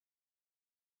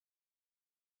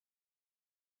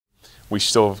We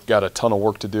still got a ton of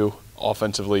work to do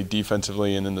offensively,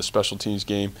 defensively, and in the special teams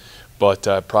game, but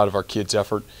proud of our kids'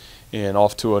 effort and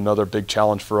off to another big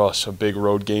challenge for us, a big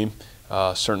road game.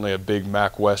 Certainly a big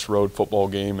MAC West road football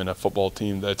game and a football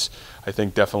team that's, I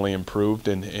think, definitely improved,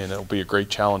 and it'll be a great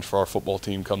challenge for our football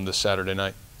team come this Saturday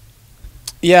night.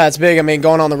 Yeah, it's big. I mean,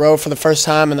 going on the road for the first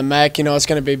time in the MAC, it's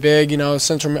going to be big.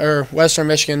 Western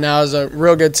Michigan now is a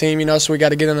real good team, so we got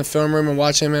to get in the film room and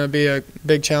watch them, and it'll be a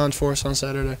big challenge for us on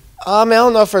Saturday. I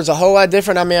don't know if it's a whole lot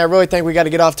different. I really think we got to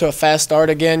get off to a fast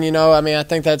start again, I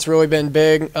think that's really been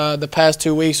big. The past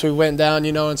 2 weeks we went down,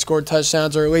 and scored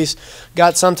touchdowns, or at least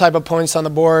got some type of points on the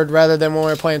board rather than when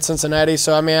we were playing Cincinnati.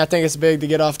 So, I think it's big to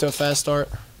get off to a fast start.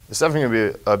 It's definitely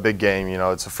going to be a big game.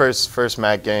 It's the first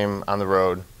MAC game on the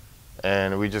road,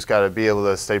 and we just got to be able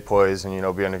to stay poised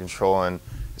and, be under control. And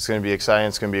it's going to be exciting.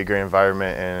 It's going to be a great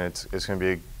environment, and it's going to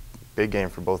be a big game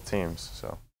for both teams.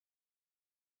 So.